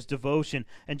striving. There's devotion.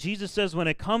 And Jesus says when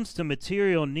it comes to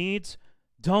material needs,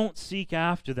 don't seek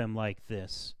after them like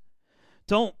this.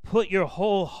 Don't put your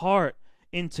whole heart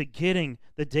into getting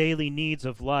the daily needs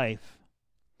of life.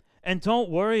 And don't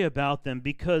worry about them,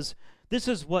 because this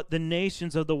is what the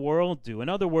nations of the world do. In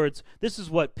other words, this is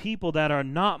what people that are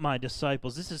not my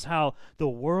disciples, this is how the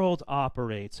world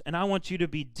operates. And I want you to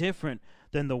be different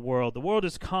than the world. The world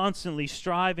is constantly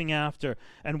striving after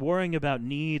and worrying about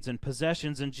needs and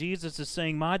possessions. And Jesus is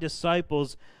saying, my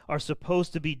disciples are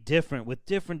supposed to be different, with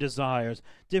different desires,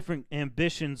 different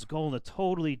ambitions, goal, and a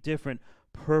totally different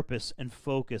purpose and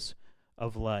focus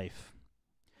of life.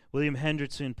 William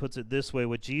Hendrickson puts it this way: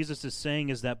 what Jesus is saying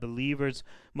is that believers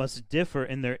must differ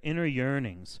in their inner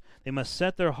yearnings. They must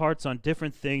set their hearts on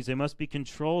different things. They must be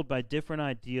controlled by different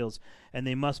ideals, and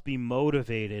they must be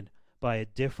motivated by a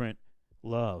different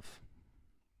love.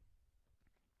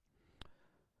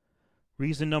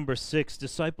 Reason number 6,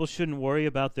 disciples shouldn't worry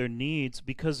about their needs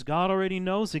because God already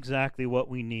knows exactly what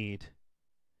we need.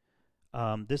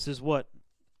 This is what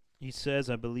he says,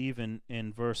 I believe,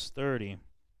 in verse 30.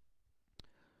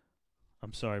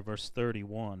 I'm sorry, verse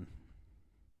 31.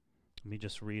 Let me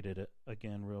just read it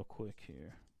again real quick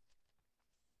here.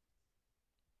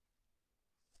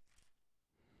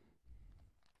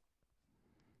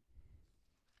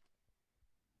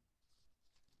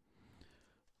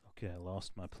 Okay, I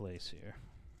lost my place here.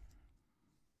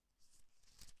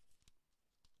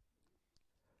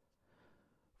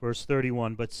 Verse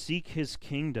 31, but seek his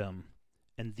kingdom,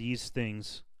 and these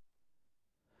things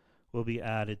will be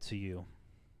added to you.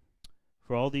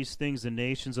 For all these things the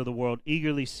nations of the world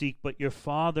eagerly seek, but your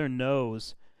Father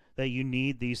knows that you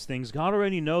need these things. God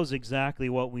already knows exactly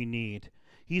what we need.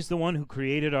 He's the one who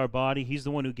created our body. He's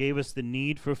the one who gave us the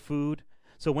need for food.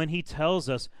 So when he tells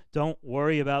us, don't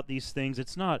worry about these things,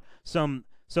 it's not some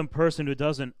person who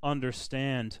doesn't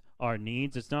understand our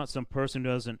needs. It's not some person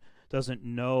who doesn't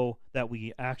know that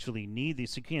we actually need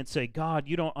these. You can't say, God,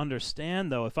 you don't understand,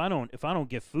 though. If I don't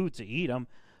get food to eat, I'm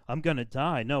going to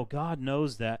die. No, God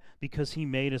knows that because he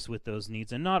made us with those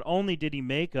needs. And not only did he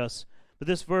make us, but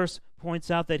this verse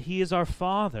points out that he is our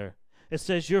Father. It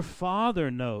says your Father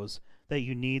knows that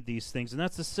you need these things. And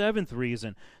that's the 7th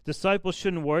reason. Disciples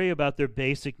shouldn't worry about their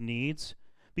basic needs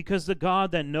because the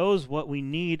God that knows what we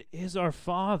need is our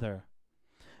Father.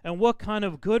 And what kind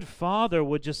of good father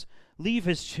would just leave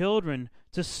his children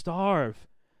to starve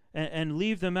and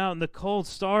leave them out in the cold,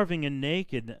 starving and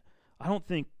naked? I don't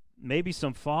think Maybe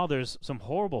some fathers, some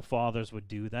horrible fathers would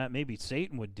do that. Maybe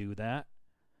Satan would do that.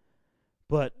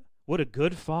 But would a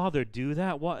good father do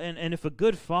that? And if a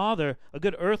good father, a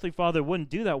good earthly father wouldn't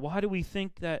do that, why do we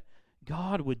think that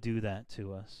God would do that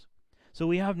to us? So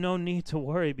we have no need to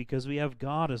worry because we have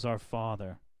God as our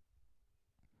Father.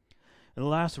 And the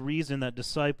last reason that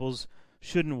disciples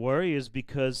shouldn't worry is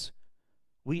because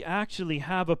we actually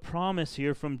have a promise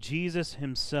here from Jesus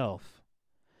himself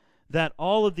that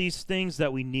all of these things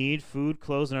that we need, food,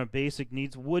 clothes, and our basic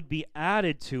needs, would be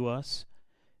added to us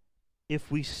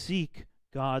if we seek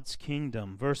God's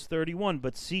kingdom. Verse 31,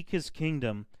 but seek his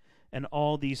kingdom, and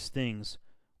all these things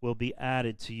will be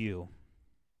added to you.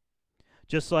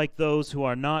 Just like those who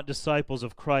are not disciples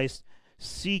of Christ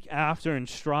seek after and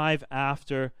strive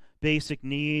after basic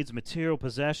needs, material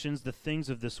possessions, the things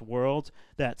of this world,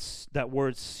 that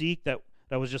word seek that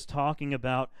I was just talking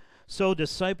about, so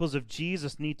disciples of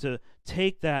Jesus need to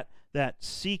take that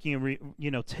seeking,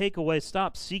 take away,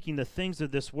 stop seeking the things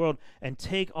of this world and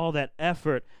take all that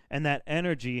effort and that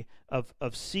energy of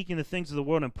seeking the things of the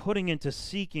world and putting into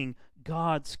seeking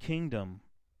God's kingdom.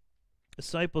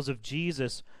 Disciples of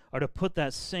Jesus are to put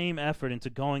that same effort into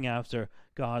going after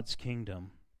God's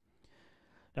kingdom.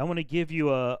 Now, I want to give you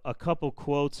a couple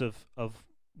quotes of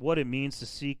what it means to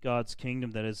seek God's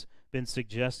kingdom that has been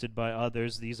suggested by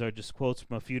others. These are just quotes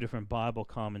from a few different Bible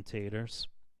commentators.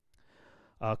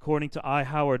 According to I.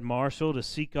 Howard Marshall, to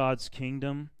seek God's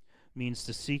kingdom means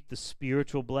to seek the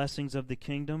spiritual blessings of the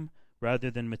kingdom rather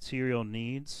than material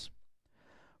needs.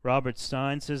 Robert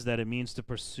Stein says that it means to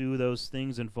pursue those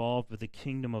things involved with the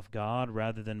kingdom of God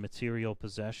rather than material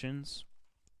possessions.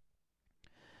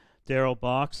 Darrell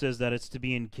Bach says that it's to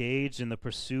be engaged in the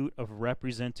pursuit of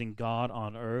representing God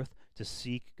on earth, to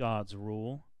seek God's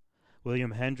rule.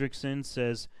 William Hendrickson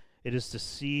says it is to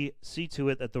see to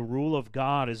it that the rule of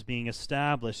God is being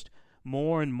established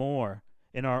more and more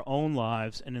in our own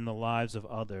lives and in the lives of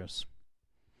others.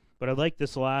 But I like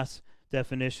this last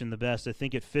definition the best. I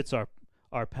think it fits our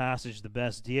passage the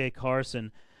best. D.A.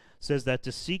 Carson says that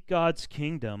to seek God's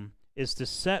kingdom is to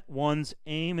set one's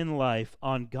aim in life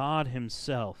on God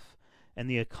himself and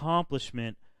the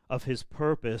accomplishment of his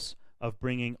purpose of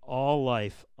bringing all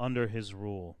life under his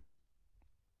rule.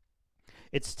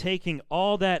 It's taking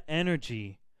all that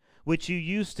energy which you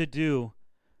used to do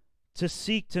to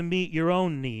seek to meet your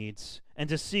own needs and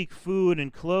to seek food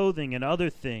and clothing and other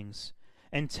things,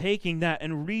 and taking that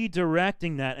and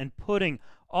redirecting that and putting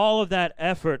all of that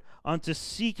effort onto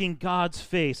seeking God's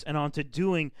face and onto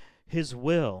doing his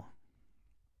will.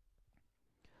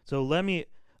 So let me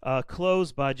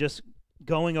close by just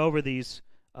going over these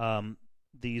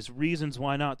reasons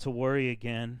why not to worry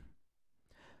again.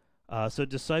 So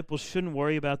disciples shouldn't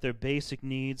worry about their basic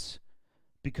needs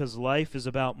because life is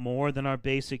about more than our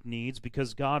basic needs,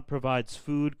 because God provides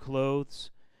food, clothes,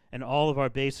 and all of our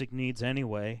basic needs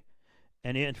anyway.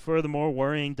 And furthermore,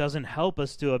 worrying doesn't help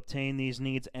us to obtain these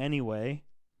needs anyway.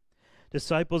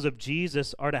 Disciples of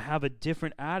Jesus are to have a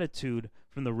different attitude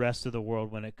from the rest of the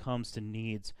world when it comes to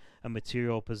needs and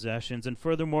material possessions. And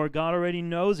furthermore, God already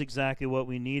knows exactly what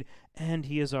we need, and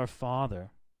he is our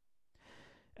Father.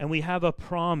 And we have a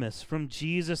promise from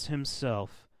Jesus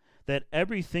himself that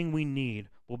everything we need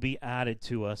will be added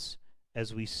to us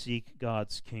as we seek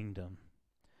God's kingdom.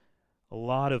 A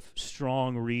lot of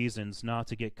strong reasons not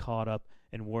to get caught up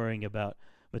in worrying about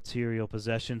material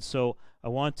possessions. So I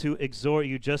want to exhort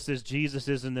you, just as Jesus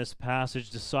is in this passage,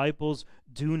 disciples,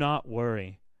 do not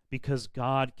worry, because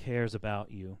God cares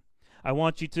about you. I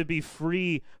want you to be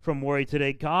free from worry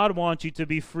today. God wants you to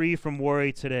be free from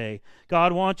worry today.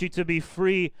 God wants you to be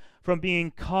free from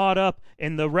being caught up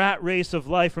in the rat race of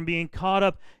life, from being caught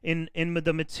up in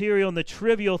the material and the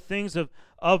trivial things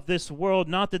of this world.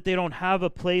 Not that they don't have a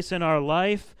place in our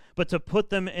life, but to put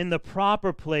them in the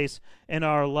proper place in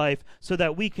our life so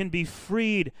that we can be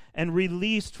freed and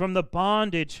released from the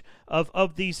bondage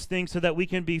of these things, so that we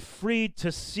can be freed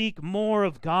to seek more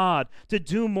of God, to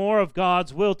do more of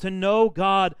God's will, to know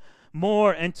God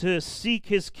more, and to seek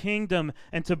his kingdom,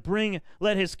 and to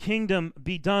let his kingdom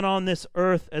be done on this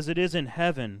earth as it is in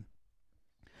heaven.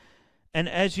 And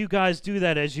as you guys do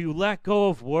that, as you let go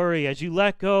of worry, as you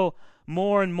let go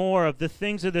more and more of the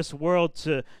things of this world,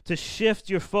 to shift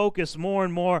your focus more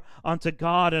and more onto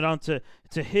God and onto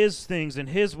his things and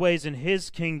his ways and his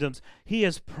kingdoms, he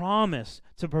has promised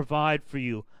to provide for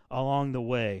you along the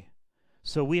way.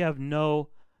 So we have no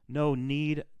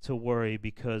need to worry,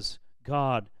 because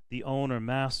God, the owner,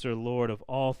 master, Lord of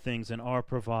all things, and our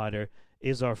provider,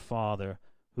 is our Father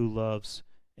who loves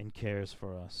and cares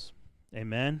for us.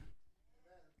 Amen?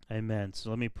 Amen. So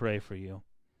let me pray for you.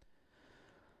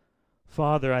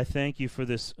 Father, I thank you for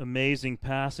this amazing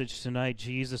passage tonight,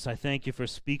 Jesus. I thank you for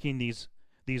speaking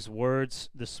these words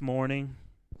this morning.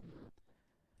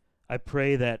 I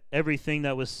pray that everything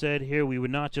that was said here, we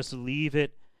would not just leave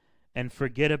it and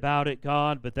forget about it,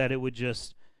 God, but that it would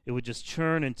just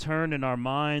churn and turn in our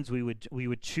minds. We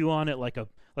would chew on it like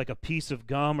a piece of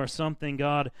gum or something,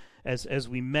 God, as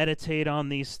we meditate on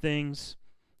these things,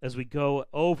 as we go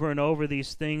over and over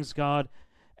these things, God,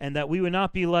 and that we would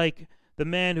not be like the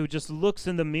man who just looks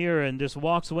in the mirror and just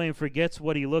walks away and forgets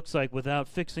what he looks like without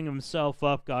fixing himself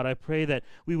up, God. I pray that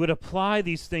we would apply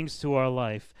these things to our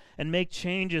life and make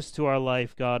changes to our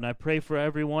life, God. And I pray for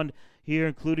everyone here,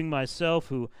 including myself,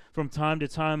 who from time to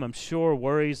time I'm sure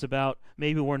worries about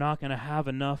maybe we're not going to have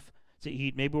enough to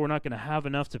eat. Maybe we're not going to have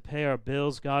enough to pay our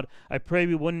bills, God. I pray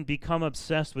we wouldn't become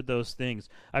obsessed with those things.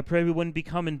 I pray we wouldn't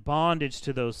become in bondage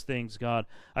to those things, God.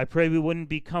 I pray we wouldn't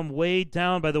become weighed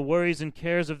down by the worries and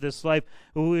cares of this life.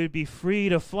 We would be free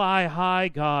to fly high,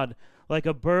 God, like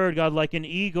a bird, God, like an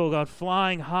eagle, God,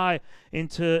 flying high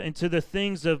into the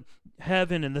things of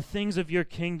heaven and the things of your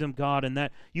kingdom, God, and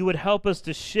that you would help us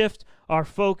to shift our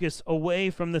focus away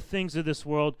from the things of this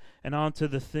world and onto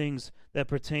the things that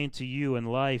pertain to you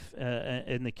and life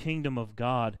and the kingdom of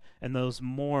God and those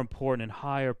more important and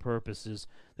higher purposes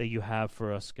that you have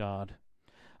for us, God.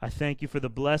 I thank you for the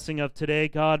blessing of today,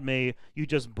 God. May you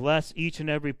just bless each and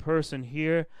every person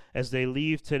here as they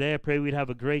leave today. I pray we'd have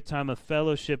a great time of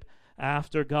fellowship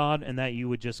after, God, and that you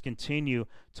would just continue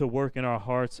to work in our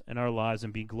hearts and our lives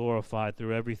and be glorified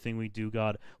through everything we do,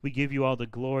 God. We give you all the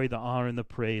glory, the honor, and the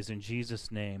praise in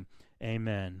Jesus' name.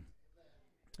 Amen.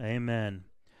 Amen.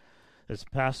 As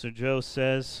Pastor Joe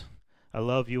says, I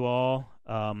love you all.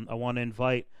 I want to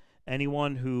invite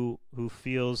anyone who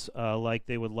feels like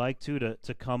they would like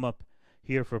to come up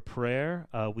here for prayer.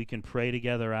 We can pray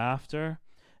together after.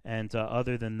 And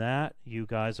other than that, you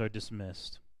guys are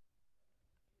dismissed.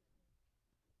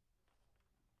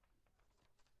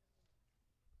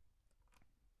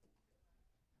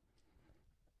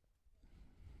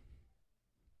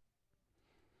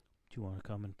 Do you want to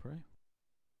come and pray?